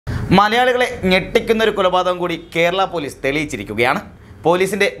മലയാളികളെ ഞെട്ടിക്കുന്ന ഒരു കൊലപാതകം കൂടി കേരള പോലീസ് തെളിയിച്ചിരിക്കുകയാണ്.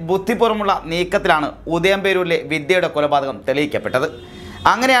 പോലീസിന്റെ ബുദ്ധിപൂർവ്വമുള്ള നീക്കത്തിലാണ് ഉദയംപേരൂരിലെ വിദ്യയുടെ കൊലപാതകം തെളിയിക്കപ്പെട്ടത്.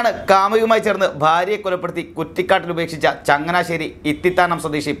 അങ്ങനെയാണ് കാമുകിയുമായി ചേർന്ന് ഭാര്യയെ കൊലപ്പെടുത്തി കുറ്റിക്കാട്ടിൽ ഉപേക്ഷിച്ച ചങ്ങനാശ്ശേരി ഇത്തിത്താനം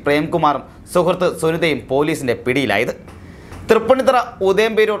സ്വദേശി പ്രേംകുമാറും സുഹൃത്ത് സുനിതയും പോലീസിന്റെ പിടിയിലായത്. തൃപ്പൂണിത്തുറ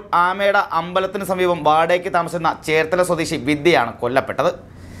ഉദയംപേരൂർ ആമേട അമ്പലത്തിന് സമീപം വാടകയ്ക്ക് താമസിക്കുന്ന ചേർത്തല സ്വദേശി വിദ്യയാണ് കൊല്ലപ്പെട്ടത്.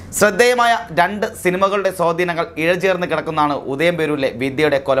 ശ്രദ്ധേയമായ 2 സിനിമകളുടെ സ്വാധീനങ്ങൾ ഇഴചേർന്ന് കിടക്കുന്നതാണ് ഉദയംപേരൂരിലെ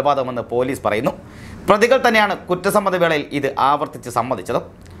വിദ്യയുടെ കൊലപാതകമെന്ന് പോലീസ് പറയുന്നു. പ്രതികൾ തന്നെയാണ് കുറ്റസമ്മത വേളയിൽ ഇത് ആവർത്തിച്ച് സമ്മതിച്ചത്.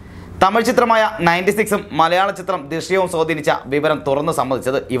 തമിഴ് ചിത്രമായ 96ഉം മലയാള ചിത്രം ദൃശ്യവും സ്വാധീനിച്ച വിവരം തുറന്നു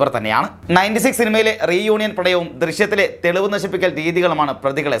സമ്മതിച്ചത് ഇവർ തന്നെയാണ്. 96 സിനിമയിലെ റീയൂണിയൻ പ്രണയവും ദൃശ്യത്തിലെ തെളിവ് നശിപ്പിക്കൽ രീതികളുമാണ്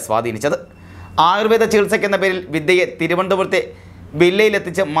പ്രതികളെ സ്വാധീനിച്ചത്. ആയുർവേദ ചികിത്സയ്ക്കെന്ന പേരിൽ വിദ്യയെ തിരുവനന്തപുരത്തെ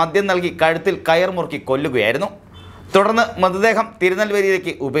വില്ലയിലെത്തിച്ച് മദ്യം നൽകി കഴുത്തിൽ കയർ മുറുക്കി കൊല്ലുകയായിരുന്നു. തുടർന്ന് മൃതദേഹം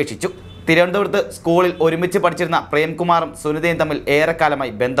തിരുനെൽവേലിയിലേക്ക് ഉപേക്ഷിച്ചു. തിരുവനന്തപുരത്ത് സ്കൂളിൽ ഒരുമിച്ച് പഠിച്ചിരുന്ന പ്രേംകുമാറും സുനിതയും തമ്മിൽ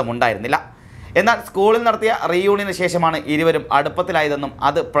ഏറെക്കാലമായി ബന്ധമുണ്ടായിരുന്നില്ല. എന്നാൽ സ്കൂളിൽ നടത്തിയ റീയൂണിയന് ശേഷമാണ് ഇരുവരും അടുപ്പത്തിലായതെന്നും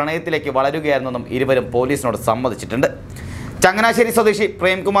അത് പ്രണയത്തിലേക്ക് വളരുകയായിരുന്നെന്നും ഇരുവരും പോലീസിനോട് സമ്മതിച്ചിട്ടുണ്ട്. ചങ്ങനാശ്ശേരി സ്വദേശി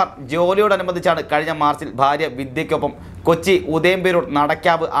പ്രേംകുമാർ ജോലിയോടനുബന്ധിച്ചാണ് കഴിഞ്ഞ മാർച്ചിൽ ഭാര്യ വിദ്യയ്ക്കൊപ്പം കൊച്ചി ഉദയംപേരൂർ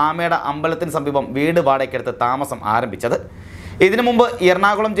നടക്കാവ് ആമേട അമ്പലത്തിന് സമീപം വീട് വാടകയ്ക്കെടുത്ത് താമസം ആരംഭിച്ചത്. ഇതിനു മുമ്പ്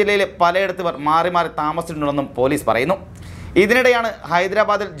എറണാകുളം ജില്ലയിലെ പലയിടത്ത് ഇവർ മാറി മാറി താമസിച്ചിട്ടുണ്ടെന്നും പോലീസ് പറയുന്നു. ഇതിനിടെയാണ്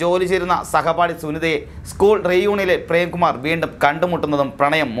ഹൈദരാബാദിൽ ജോലി ചേരുന്ന സഹപാഠി സുനിതയെ സ്കൂൾ റീയൂണിയനിലെ പ്രേംകുമാർ വീണ്ടും കണ്ടുമുട്ടുന്നതും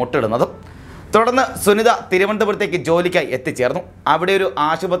പ്രണയം മുട്ടിടുന്നതും. തുടർന്ന് സുനിത തിരുവനന്തപുരത്തേക്ക് ജോലിക്കായി എത്തിച്ചേർന്നു. അവിടെ ഒരു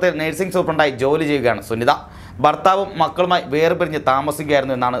ആശുപത്രിയിൽ നഴ്സിംഗ് സൂപ്രണ്ടായി ജോലി ചെയ്യുകയാണ് സുനിത. ഭർത്താവും മക്കളുമായി വേർപിരിഞ്ഞ്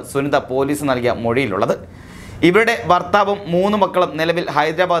താമസിക്കുകയായിരുന്നു എന്നാണ് സുനിത പോലീസ് നൽകിയ മൊഴിയിലുള്ളത്. ഇവരുടെ ഭർത്താവും 3 മക്കളും നിലവിൽ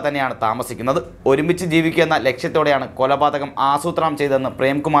ഹൈദരാബാദ് തന്നെയാണ് താമസിക്കുന്നത്. ഒരുമിച്ച് ജീവിക്കുക എന്ന ലക്ഷ്യത്തോടെയാണ് കൊലപാതകം ആസൂത്രണം ചെയ്തതെന്ന്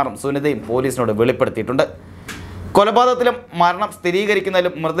പ്രേംകുമാറും സുനിതയും പോലീസിനോട് വെളിപ്പെടുത്തിയിട്ടുണ്ട്. കൊലപാതകത്തിലും മരണം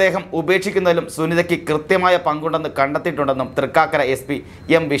സ്ഥിരീകരിക്കുന്നതിലും മൃതദേഹം ഉപേക്ഷിക്കുന്നതിലും സുനിതയ്ക്ക് കൃത്യമായ പങ്കുണ്ടെന്ന് കണ്ടെത്തിയിട്ടുണ്ടെന്നും തൃക്കാക്കര SP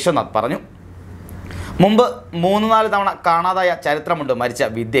M വിശ്വനാഥ് പറഞ്ഞു. മുമ്പ് 3-4 തവണ കാണാതായ ചരിത്രമുണ്ട് മരിച്ച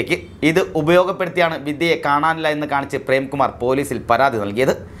വിദ്യയ്ക്ക്. ഇത് ഉപയോഗപ്പെടുത്തിയാണ് വിദ്യയെ കാണാനില്ല എന്ന് കാണിച്ച് പ്രേംകുമാർ പോലീസിൽ പരാതി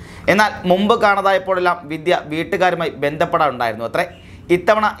നൽകിയത്. എന്നാൽ മുമ്പ് കാണാതായപ്പോഴെല്ലാം വിദ്യ വീട്ടുകാരുമായി ബന്ധപ്പെടാറുണ്ടായിരുന്നു അത്രേ.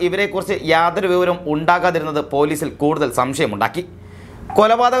 ഇത്തവണ ഇവരെക്കുറിച്ച് യാതൊരു വിവരവും ഉണ്ടാകാതിരുന്നത് പോലീസിൽ കൂടുതൽ സംശയമുണ്ടാക്കി.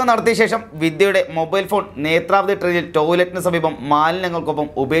 കൊലപാതകം നടത്തിയ ശേഷം വിദ്യയുടെ മൊബൈൽ ഫോൺ നേത്രാവതി ട്രെയിനിൽ ടോയ്ലറ്റിന് സമീപം മാലിന്യങ്ങൾക്കൊപ്പം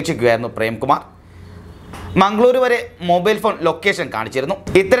ഉപേക്ഷിക്കുകയായിരുന്നു പ്രേംകുമാർ. മംഗളൂരു വരെ മൊബൈൽ ഫോൺ ലൊക്കേഷൻ കാണിച്ചിരുന്നു.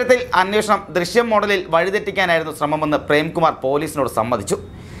 ഇത്തരത്തിൽ അന്വേഷണം ദൃശ്യം മോഡലിൽ വഴിതെറ്റിക്കാനായിരുന്നു ശ്രമമെന്ന് പ്രേംകുമാർ പോലീസിനോട് സമ്മതിച്ചു.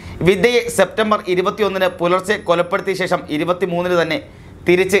 വിദ്യയെ സെപ്റ്റംബർ 21-ന് പുലർച്ചെ കൊലപ്പെടുത്തിയ ശേഷം 23-ന് തന്നെ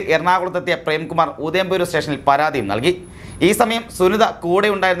തിരിച്ച് എറണാകുളത്തെത്തിയ പ്രേംകുമാർ ഉദയംപേരൂർ സ്റ്റേഷനിൽ പരാതിയും നൽകി. ഈ സമയം സുനിത കൂടെ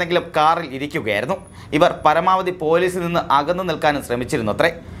ഉണ്ടായിരുന്നെങ്കിലും കാറിൽ ഇരിക്കുകയായിരുന്നു. ഇവർ പരമാവധി പോലീസിൽ നിന്ന് അകന്നു നിൽക്കാനും ശ്രമിച്ചിരുന്നു അത്രേ.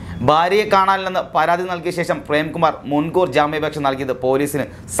 ഭാര്യയെ കാണാനില്ലെന്ന് പരാതി നൽകിയ ശേഷം പ്രേംകുമാർ മുൻകൂർ ജാമ്യാപേക്ഷ നൽകിയത് പോലീസിന്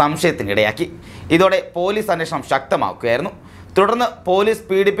സംശയത്തിനിടയാക്കി. ഇതോടെ പോലീസ് അന്വേഷണം ശക്തമാക്കുകയായിരുന്നു. തുടർന്ന് പോലീസ്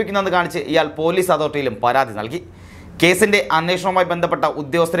പീഡിപ്പിക്കുന്നെന്ന് കാണിച്ച് ഇയാൾ പോലീസ് അതോറിറ്റിയിലും പരാതി നൽകി. കേസിന്റെ അന്വേഷണവുമായി ബന്ധപ്പെട്ട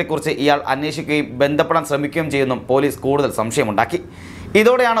ഉദ്യോഗസ്ഥരെക്കുറിച്ച് ഇയാൾ അന്വേഷിക്കുകയും ബന്ധപ്പെടാൻ ശ്രമിക്കുകയും ചെയ്യുമെന്നും പോലീസ് കൂടുതൽ സംശയമുണ്ടാക്കി.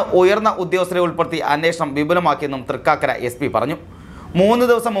 ഇതോടെയാണ് ഉയർന്ന ഉദ്യോഗസ്ഥരെ ഉൾപ്പെടുത്തി അന്വേഷണം വിപുലമാക്കിയെന്നും തൃക്കാക്കര SP പറഞ്ഞു. 3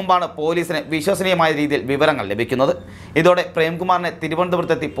 ദിവസം മുമ്പാണ് പോലീസിന് വിശ്വസനീയമായ രീതിയിൽ വിവരങ്ങൾ ലഭിക്കുന്നത്. ഇതോടെ പ്രേംകുമാറിനെ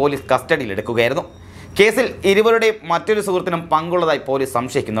തിരുവനന്തപുരത്തെത്തി പോലീസ് കസ്റ്റഡിയിലെടുക്കുകയായിരുന്നു. കേസിൽ ഇരുവരുടെയും മറ്റൊരു സുഹൃത്തിനും പങ്കുള്ളതായി പോലീസ്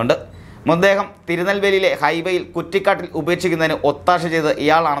സംശയിക്കുന്നുണ്ട്. മൃതദേഹം തിരുനെൽവേലിയിലെ ഹൈവേയിൽ കുറ്റിക്കാട്ടിൽ ഉപേക്ഷിക്കുന്നതിന് ഒത്താശ ചെയ്ത്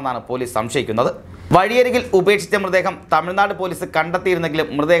ഇയാളാണെന്നാണ് പോലീസ് സംശയിക്കുന്നത്. വഴിയരികിൽ ഉപേക്ഷിച്ച മൃതദേഹം തമിഴ്നാട് പോലീസ് കണ്ടെത്തിയിരുന്നെങ്കിലും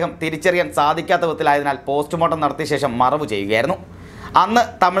മൃതദേഹം തിരിച്ചറിയാൻ സാധിക്കാത്ത വിധത്തിലായതിനാൽ പോസ്റ്റ്മോർട്ടം നടത്തിയ ശേഷം മറവ് ചെയ്യുകയായിരുന്നു. അന്ന്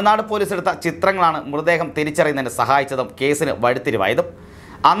തമിഴ്നാട് പോലീസ് എടുത്ത ചിത്രങ്ങളാണ് മൃതദേഹം തിരിച്ചറിയുന്നതിന് സഹായിച്ചതും കേസിന് വഴിത്തിരിവായതും.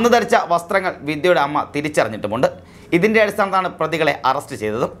 അന്ന് ധരിച്ച വസ്ത്രങ്ങൾ വിദ്യയുടെ അമ്മ തിരിച്ചറിഞ്ഞിട്ടുമുണ്ട്. ഇതിൻ്റെ അടിസ്ഥാനത്താണ് പ്രതികളെ അറസ്റ്റ്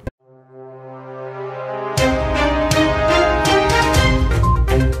ചെയ്തതും.